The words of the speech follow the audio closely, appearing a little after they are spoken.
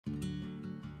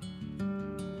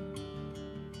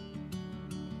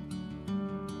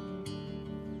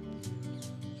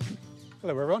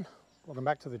Hello everyone, welcome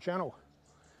back to the channel.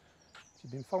 If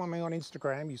you've been following me on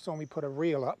Instagram, you saw me put a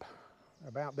reel up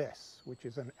about this, which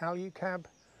is an Alu Cab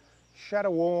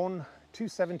Shadow Awning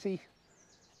 270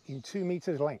 in 2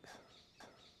 meters length.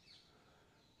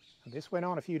 And this went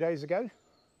on a few days ago.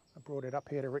 I brought it up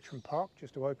here to Richmond Park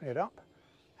just to open it up,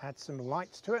 add some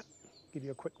lights to it, give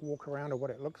you a quick walk around of what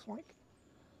it looks like.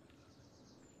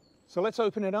 So let's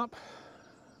open it up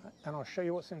and I'll show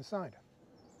you what's inside.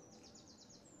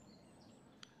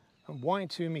 And why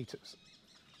 2 meters?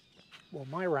 Well,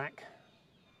 my rack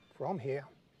from here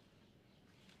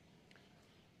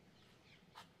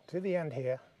to the end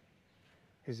here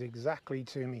is exactly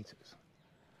 2 meters.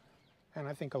 And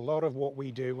I think a lot of what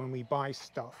we do when we buy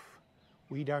stuff,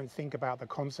 we don't think about the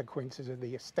consequences of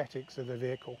the aesthetics of the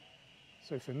vehicle.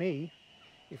 So for me,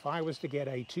 if I was to get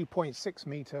a 2.6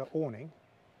 meter awning,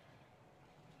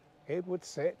 it would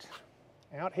sit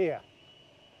out here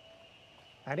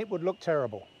and it would look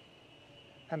terrible.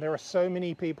 And there are so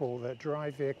many people that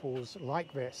drive vehicles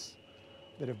like this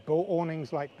that have bought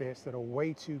awnings like this that are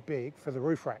way too big for the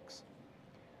roof racks.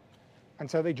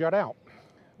 And so they jut out.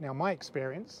 Now my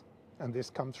experience, and this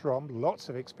comes from lots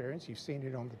of experience, you've seen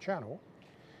it on the channel,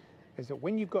 is that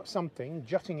when you've got something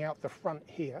jutting out the front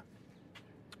here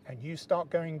and you start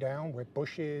going down where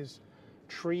bushes,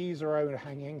 trees are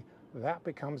overhanging, that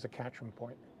becomes a catchment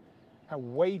point.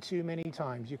 And way too many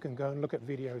times you can go and look at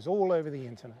videos all over the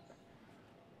internet.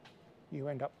 You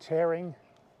end up tearing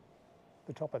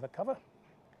the top of the cover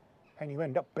and you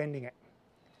end up bending it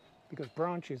because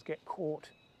branches get caught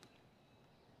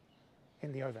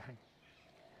in the overhang.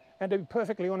 And to be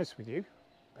perfectly honest with you,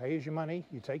 pay as your money,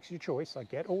 you take your choice, I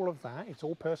get all of that, it's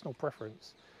all personal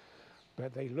preference,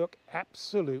 but they look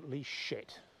absolutely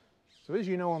shit. So as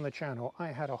you know on the channel, I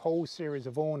had a whole series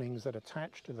of awnings that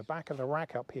attached to the back of the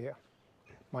rack up here.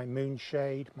 My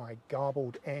moonshade, my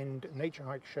garbled end, nature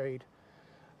hike shade.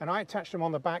 And I attached them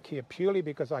on the back here purely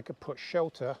because I could put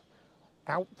shelter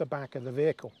out the back of the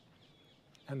vehicle.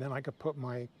 And then I could put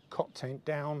my cot tent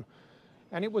down.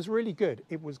 And it was really good.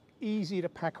 It was easy to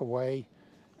pack away.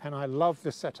 And I loved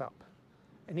the setup.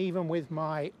 And even with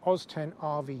my Oztent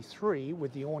RV3,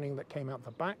 with the awning that came out the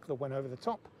back that went over the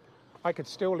top, I could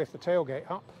still lift the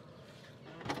tailgate up.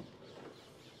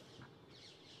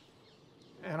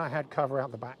 And I had cover out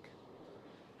the back.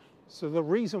 So the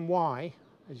reason why,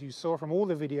 as you saw from all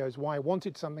the videos, why I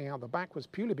wanted something out the back was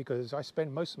purely because I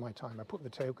spend most of my time. I put the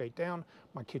tailgate down,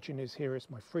 my kitchen is here,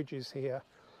 my fridge is here.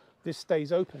 This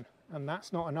stays open, and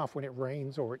that's not enough when it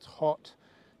rains or it's hot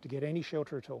to get any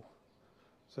shelter at all.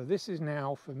 So this is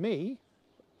now, for me,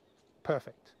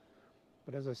 perfect.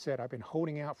 But as I said, I've been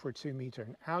holding out for a 2 meter,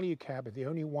 and Alu Cab are the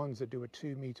only ones that do a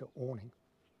 2 meter awning.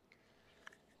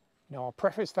 Now I'll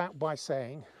preface that by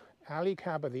saying Alu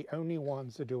Cab are the only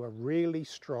ones that do a really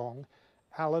strong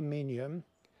aluminium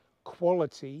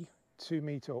quality 2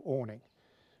 meter awning.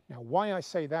 Now why I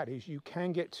say that is you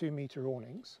can get 2 meter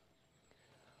awnings,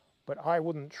 but I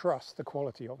wouldn't trust the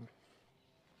quality of them.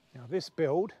 Now this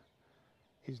build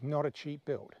is not a cheap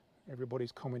build.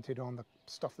 Everybody's commented on the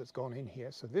stuff that's gone in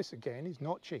here, so this again is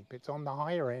not cheap. It's on the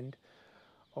higher end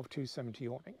of 270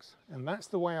 awnings, and that's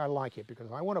the way I like it,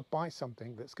 because I want to buy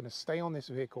something that's going to stay on this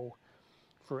vehicle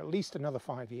for at least another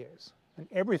 5 years. And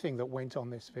everything that went on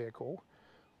this vehicle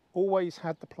always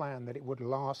had the plan that it would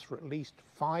last for at least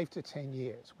 5 to 10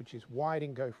 years, which is why I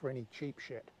didn't go for any cheap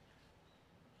shit.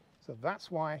 So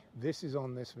that's why this is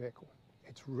on this vehicle.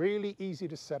 It's really easy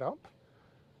to set up,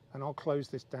 and I'll close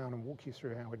this down and walk you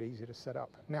through how it's easy to set up.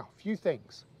 Now, a few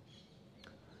things.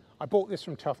 I bought this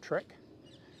from Tuff,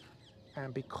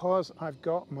 and because I've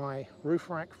got my roof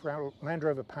rack for Land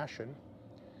Rover Passion,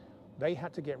 they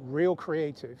had to get real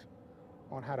creative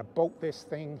on how to bolt this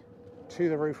thing to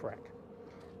the roof rack.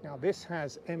 Now this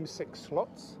has M6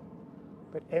 slots,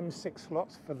 but M6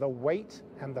 slots for the weight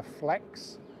and the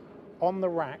flex on the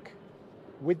rack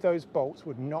with those bolts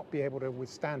would not be able to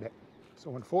withstand it.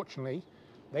 So unfortunately,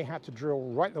 they had to drill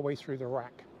right the way through the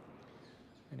rack.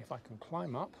 And if I can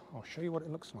climb up, I'll show you what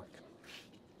it looks like.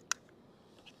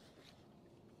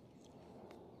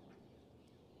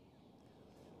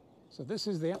 So this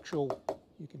is the actual,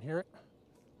 you can hear it.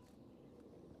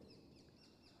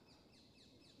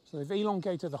 So they've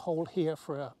elongated the hole here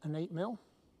for an 8mm,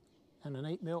 and an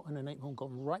 8mm and an 8mm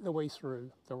gone right the way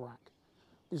through the rack.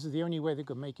 This is the only way they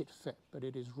could make it fit, but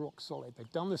it is rock solid.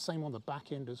 They've done the same on the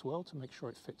back end as well to make sure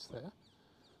it fits there.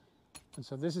 And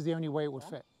so this is the only way it would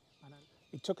fit.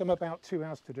 It took them about 2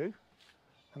 hours to do,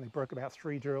 and they broke about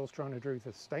 3 drills trying to drill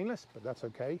the stainless, but that's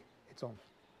okay, it's on.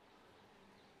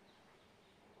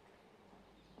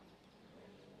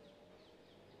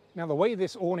 Now the way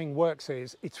this awning works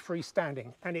is it's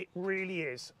freestanding, and it really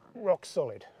is rock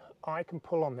solid. I can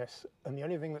pull on this and the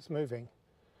only thing that's moving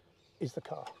is the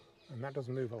car, and that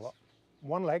doesn't move a lot.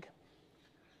 One leg,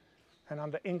 and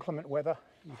under inclement weather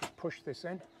you can push this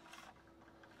in.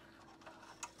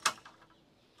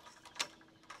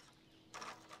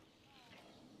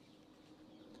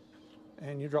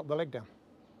 And you drop the leg down.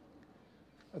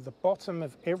 At the bottom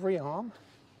of every arm,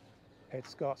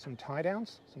 it's got some tie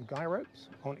downs, some guy ropes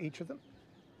on each of them.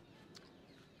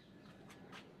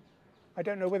 I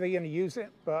don't know whether you're going to use it,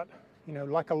 but you know,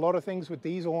 like a lot of things with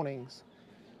these awnings,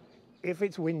 if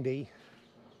it's windy,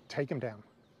 take them down.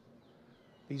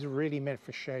 These are really meant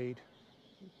for shade.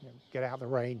 You know, get out of the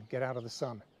rain, get out of the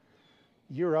sun.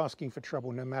 You're asking for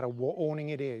trouble no matter what awning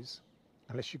it is,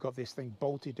 unless you've got this thing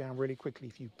bolted down really quickly.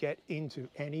 If you get into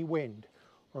any wind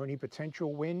or any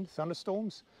potential wind,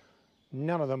 thunderstorms,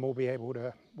 none of them will be able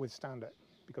to withstand it,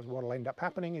 because what will end up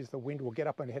happening is the wind will get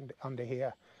up under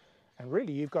here, and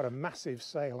really you've got a massive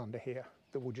sail under here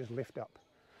that will just lift up.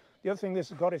 The other thing this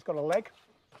has got, it's got a leg.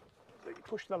 So you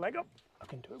push the leg up, I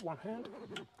can do it one hand,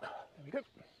 there we go.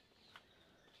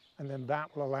 And then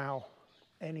that will allow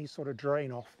any sort of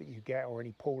drain off that you get or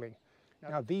any pooling.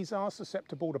 Now these are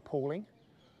susceptible to pooling.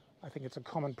 I think it's a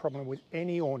common problem with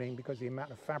any awning because of the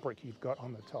amount of fabric you've got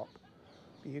on the top.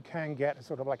 But you can get a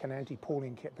sort of like an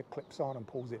anti-pooling kit that clips on and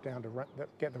pulls it down to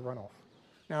get the runoff.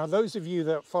 Now those of you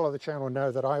that follow the channel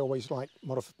know that I always like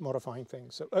modifying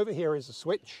things. So over here is a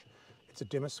switch. It's a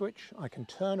dimmer switch. I can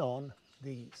turn on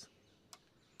these.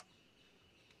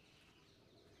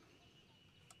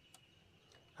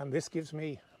 And this gives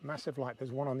me massive light.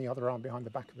 There's one on the other arm behind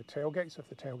the back of the tailgate, so if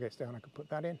the tailgate's down I can put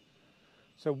that in.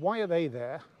 So why are they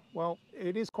there? Well,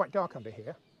 it is quite dark under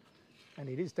here and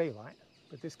it is daylight,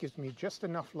 but this gives me just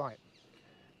enough light.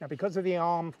 Now because of the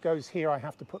arm goes here, I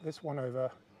have to put this one over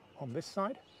on this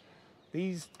side.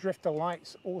 These drifter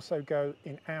lights also go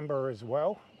in amber as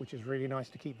well, which is really nice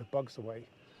to keep the bugs away.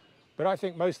 But I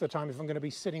think most of the time if I'm going to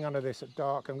be sitting under this at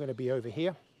dark, I'm going to be over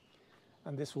here,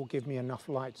 and this will give me enough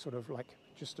light, sort of like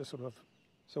just to sort of...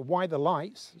 So why the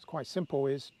lights, it's quite simple,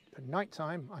 is at night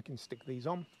time I can stick these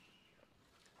on,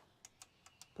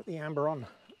 put the amber on,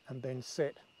 and then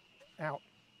sit out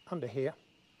under here,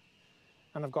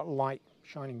 and I've got light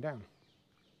shining down.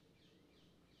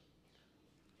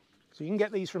 So you can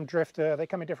get these from Drifter. They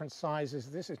come in different sizes.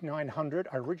 This is 900.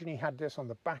 I originally had this on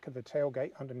the back of the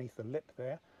tailgate underneath the lip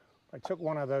there. I took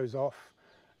one of those off,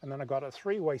 and then I got a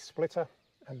three-way splitter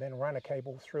and then ran a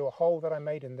cable through a hole that I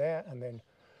made in there and then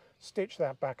stitched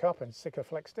that back up and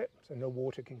Sikaflexed it so no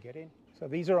water can get in. So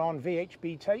these are on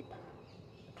VHB tape.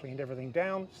 I cleaned everything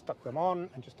down, stuck them on,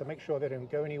 and just to make sure they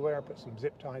don't go anywhere, I put some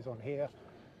zip ties on here,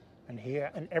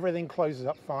 and everything closes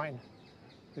up fine.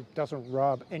 It doesn't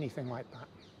rub, anything like that.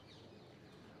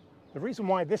 The reason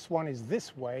why this one is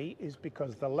this way is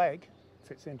because the leg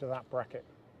fits into that bracket.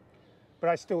 But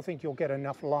I still think you'll get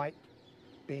enough light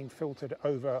being filtered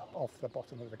over off the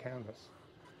bottom of the canvas.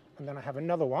 And then I have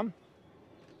another one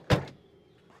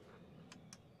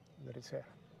that is here.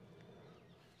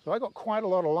 So I got quite a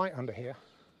lot of light under here.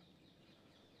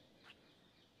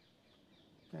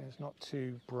 And it's not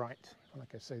too bright.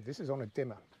 Like I say, this is on a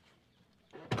dimmer.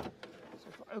 So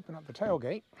if I open up the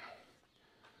tailgate,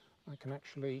 I can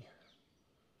actually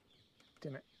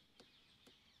dim it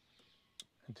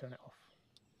and turn it off.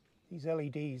 These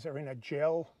LEDs are in a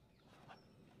gel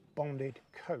bonded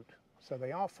coat, so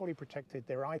they are fully protected.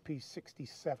 They're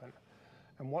IP67,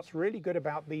 and what's really good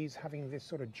about these having this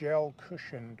sort of gel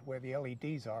cushioned where the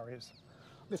LEDs are is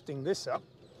lifting this up.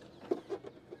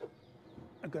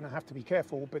 I'm going to have to be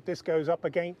careful, but this goes up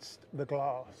against the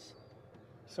glass,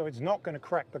 so it's not going to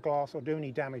crack the glass or do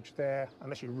any damage there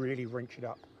unless you really wrench it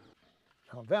up.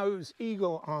 Now those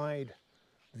eagle-eyed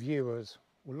viewers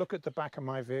will look at the back of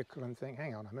my vehicle and think,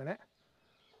 hang on a minute,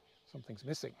 something's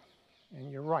missing. And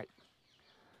you're right,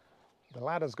 the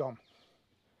ladder's gone.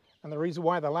 And the reason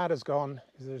why the ladder's gone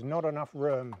is there's not enough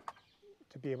room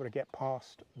to be able to get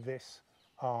past this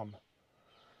arm.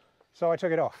 So I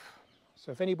took it off.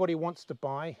 So if anybody wants to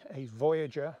buy a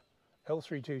Voyager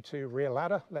L322 rear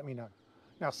ladder, let me know.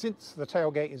 Now since the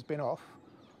tailgate has been off,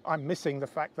 I'm missing the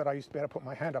fact that I used to be able to put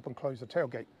my hand up and close the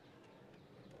tailgate.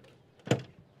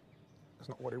 That's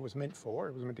not what it was meant for.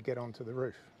 It was meant to get onto the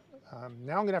roof. Now I'm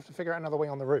going to have to figure out another way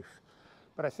on the roof.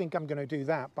 But I think I'm going to do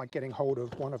that by getting hold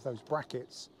of one of those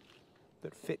brackets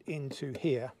that fit into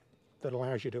here that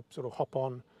allows you to sort of hop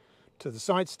on to the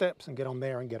side steps and get on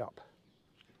there and get up.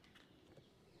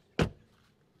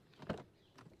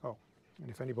 Oh, and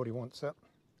if anybody wants it,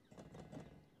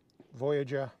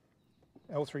 Voyager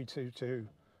L322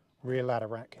 rear ladder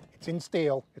rack. It's in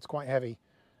steel, it's quite heavy,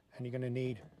 and you're going to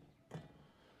need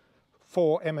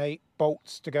 4 M8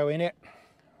 bolts to go in it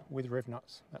with riv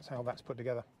nuts. That's how that's put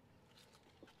together.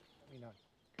 You know,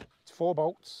 it's 4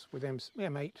 bolts with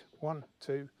M8, 1,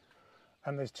 2,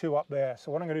 and there's 2 up there.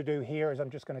 So what I'm going to do here is I'm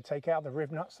just going to take out the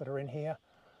riv nuts that are in here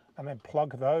and then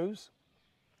plug those.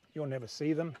 You'll never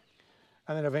see them.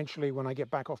 And then eventually when I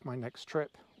get back off my next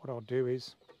trip, what I'll do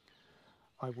is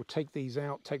I will take these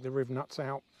out, take the riv nuts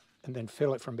out, and then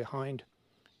fill it from behind,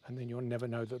 and then you'll never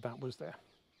know that that was there.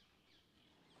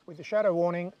 With the Shadow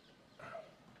Awning,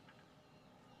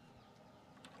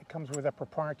 it comes with a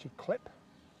proprietary clip,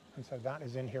 and so that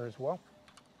is in here as well.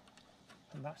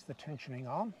 And that's the tensioning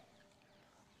arm,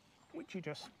 which you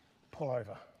just pull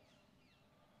over,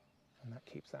 and that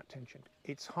keeps that tensioned.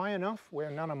 It's high enough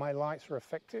where none of my lights are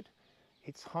affected.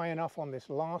 It's high enough on this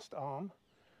last arm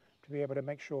to be able to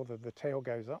make sure that the tail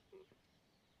goes up.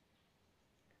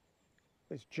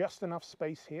 There's just enough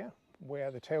space here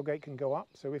where the tailgate can go up,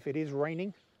 so if it is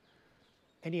raining,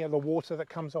 any of the water that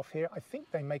comes off here, I think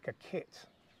they make a kit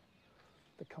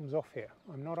that comes off here.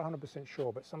 I'm not 100%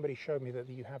 sure, but somebody showed me that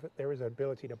you have it. There is an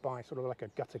ability to buy sort of like a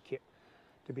gutter kit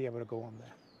to be able to go on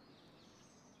there.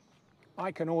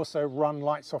 I can also run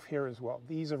lights off here as well.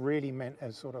 These are really meant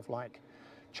as sort of like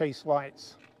chase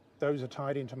lights. Those are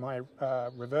tied into my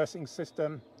reversing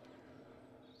system.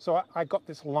 So I got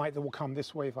this light that will come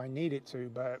this way if I need it to,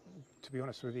 but to be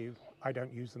honest with you, I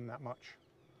don't use them that much.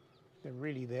 They're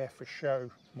really there for show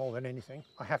more than anything.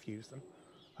 I have used them,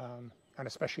 and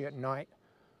especially at night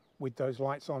with those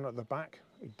lights on at the back,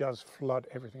 it does flood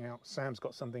everything out. Sam's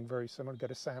got something very similar. Go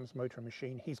to Sam's Motor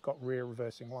Machine. He's got rear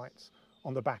reversing lights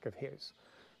on the back of his.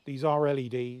 These are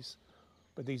LEDs,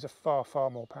 but these are far, far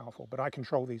more powerful. But I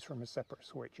control these from a separate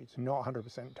switch. It's not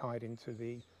 100% tied into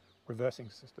the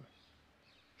reversing system.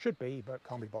 Should be, but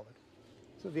can't be bothered.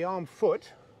 So the arm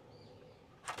foot,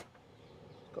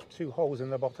 got 2 holes in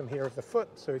the bottom here of the foot.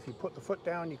 So if you put the foot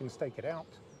down, you can stake it out.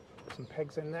 Some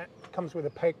pegs in there. It comes with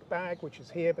a peg bag, which is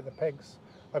here, but the pegs,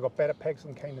 I got better pegs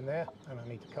than came in there, and I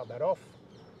need to cut that off.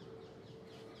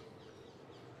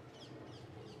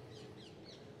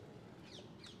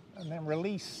 And then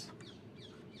release,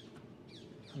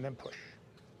 and then push.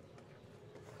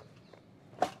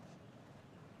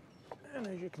 And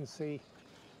as you can see,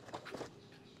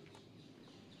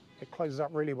 it closes up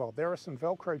really well. There are some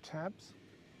Velcro tabs,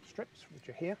 strips, which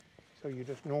are here. So you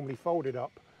just normally fold it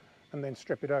up and then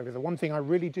strip it over. The one thing I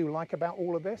really do like about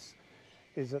all of this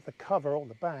is that the cover on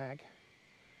the bag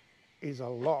is a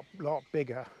lot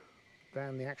bigger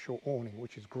than the actual awning,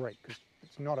 which is great because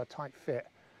it's not a tight fit.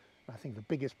 I think the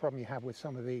biggest problem you have with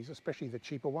some of these, especially the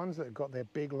cheaper ones that have got their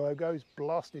big logos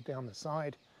blasted down the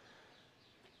side,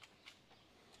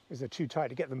 is they're too tight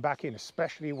to get them back in,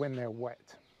 especially when they're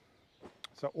wet.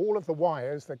 So all of the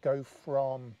wires that go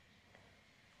from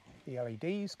the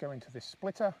LEDs go into this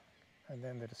splitter, and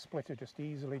then the splitter just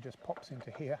easily just pops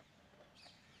into here,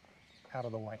 out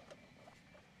of the way.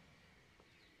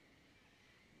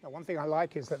 Now one thing I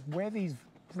like is that where these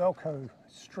Velcro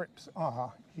strips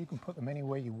are, you can put them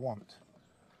anywhere you want.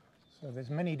 So there's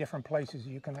many different places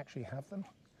you can actually have them.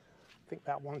 I think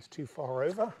that one's too far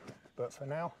over, but for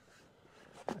now,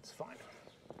 that's fine.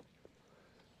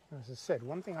 As I said,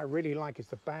 one thing I really like is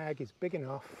the bag is big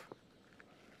enough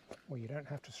where you don't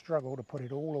have to struggle to put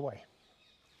it all away.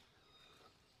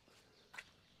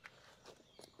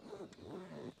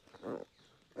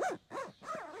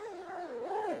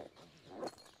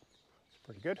 It's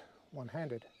pretty good,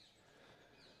 one-handed.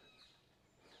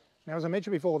 Now, as I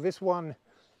mentioned before, this one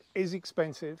is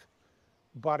expensive,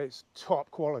 but it's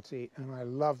top quality, and I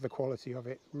love the quality of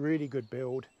it. Really good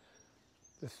build.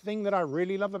 The thing that I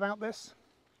really love about this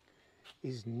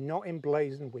is not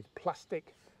emblazoned with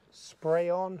plastic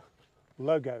spray-on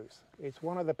logos. It's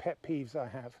one of the pet peeves I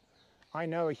have. I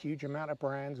know a huge amount of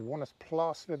brands want to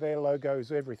plaster their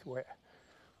logos everywhere.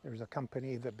 There's a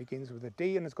company that begins with a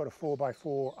D and has got a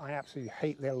 4x4. I absolutely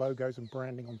hate their logos and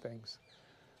branding on things.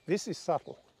 This is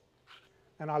subtle.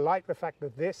 And I like the fact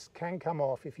that this can come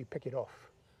off if you pick it off,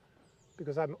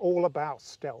 because I'm all about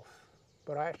stealth.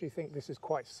 But I actually think this is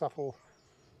quite subtle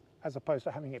as opposed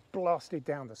to having it blasted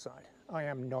down the side. I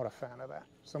am not a fan of that.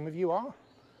 Some of you are.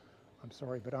 I'm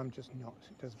sorry, but I'm just not.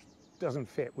 It doesn't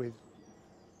fit with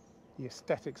the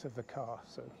aesthetics of the car.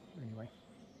 So anyway.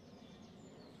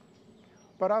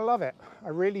 But I love it. I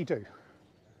really do.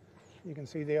 You can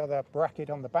see the other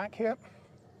bracket on the back here.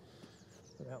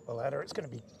 Without the ladder, it's going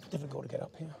to be difficult to get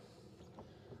up here.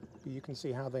 But you can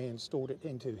see how they installed it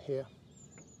into here.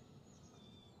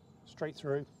 Straight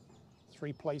through,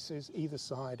 3 places either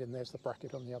side, and there's the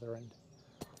bracket on the other end.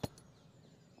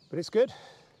 But it's good.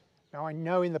 Now I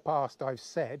know in the past I've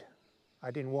said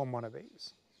I didn't want one of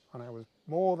these. And I was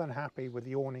more than happy with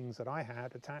the awnings that I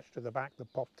had attached to the back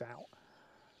that popped out.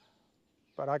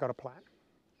 But I got a plan.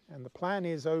 And the plan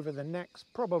is over the next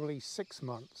probably 6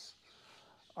 months,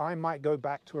 I might go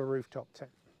back to a rooftop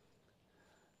tent.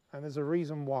 And there's a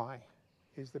reason why,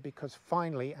 is that because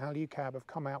finally Alu Cab have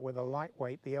come out with a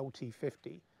lightweight, the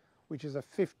LT50, which is a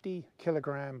 50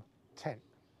 kilogram tent,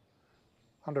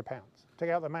 100 pounds. Take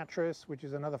out the mattress, which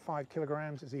is another 5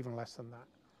 kilograms, it's even less than that.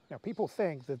 Now people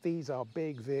think that these are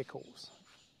big vehicles.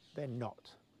 They're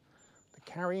not. The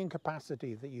carrying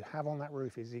capacity that you have on that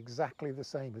roof is exactly the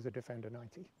same as a Defender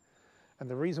 90. And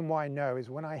the reason why I know is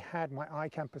when I had my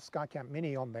iCamper Skycamp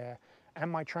Mini on there and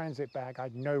my transit bag, I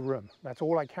had no room. That's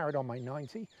all I carried on my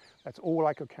 90. That's all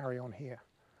I could carry on here.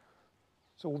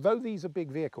 So although these are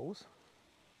big vehicles,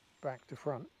 back to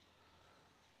front,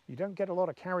 you don't get a lot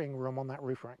of carrying room on that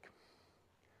roof rack.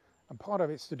 And part of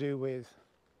it's to do with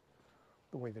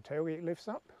the way the tailgate lifts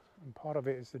up, and part of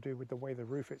it is to do with the way the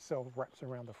roof itself wraps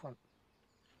around the front.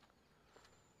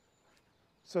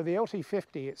 So the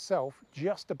LT50 itself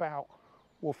just about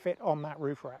will fit on that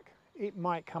roof rack. It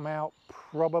might come out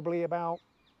probably about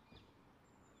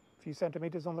a few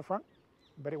centimeters on the front,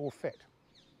 but it will fit.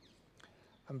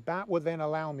 And that will then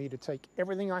allow me to take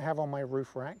everything I have on my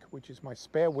roof rack, which is my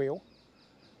spare wheel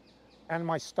and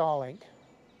my Starlink,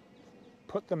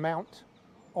 put the mount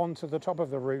onto the top of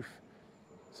the roof.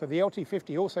 So the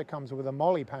LT50 also comes with a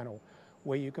molly panel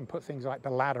where you can put things like the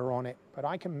ladder on it, but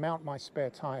I can mount my spare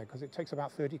tire because it takes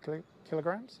about 30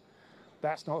 kilograms.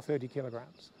 That's not 30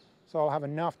 kilograms. So I'll have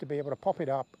enough to be able to pop it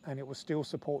up and it will still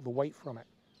support the weight from it.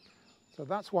 So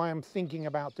that's why I'm thinking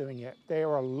about doing it. They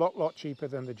are a lot cheaper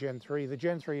than the Gen 3. The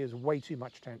Gen 3 is way too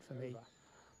much tent for me.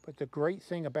 But the great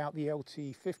thing about the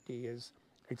LT50 is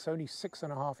it's only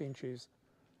 6.5 inches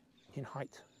in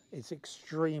height. It's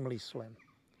extremely slim.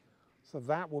 So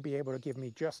that will be able to give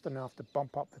me just enough to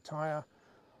bump up the tire,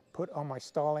 put on my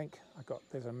Starlink.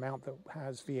 There's a mount that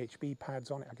has VHB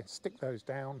pads on it. I can stick those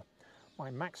down.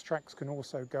 My Max Tracks can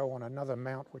also go on another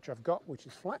mount, which I've got, which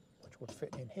is flat, which would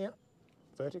fit in here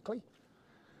vertically.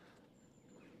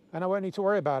 And I won't need to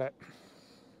worry about it.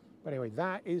 But anyway,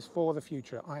 that is for the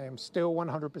future. I am still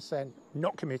 100%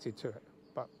 not committed to it,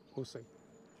 but we'll see.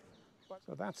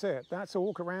 So that's it. That's a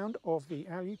walk around of the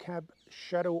Alu Cab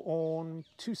Shadow Awning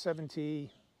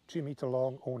 270 2-meter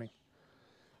long awning.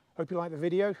 Hope you like the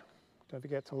video. Don't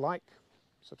forget to like,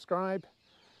 subscribe,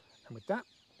 and with that,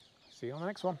 see you on the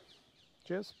next one.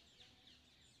 Cheers.